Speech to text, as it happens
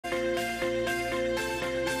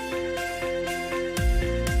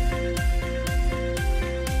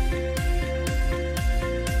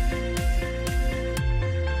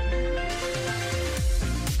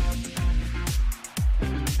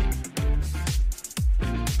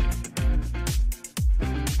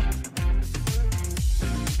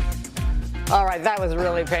All right, that was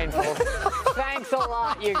really painful. Thanks a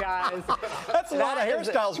lot, you guys. That's a lot of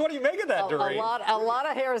hairstyles. What do you make of that, Doreen? A lot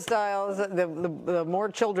of hairstyles. The more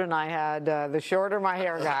children I had, the shorter my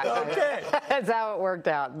hair got. Okay. That's how it worked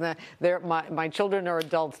out. My children are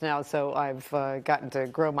adults now, so I've gotten to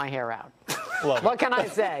grow my hair out. What can I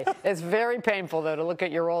say? It's very painful, though, to look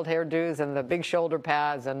at your old hairdos and the big shoulder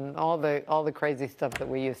pads and all the crazy stuff that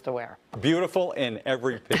we used to wear. Beautiful in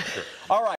every picture. All right.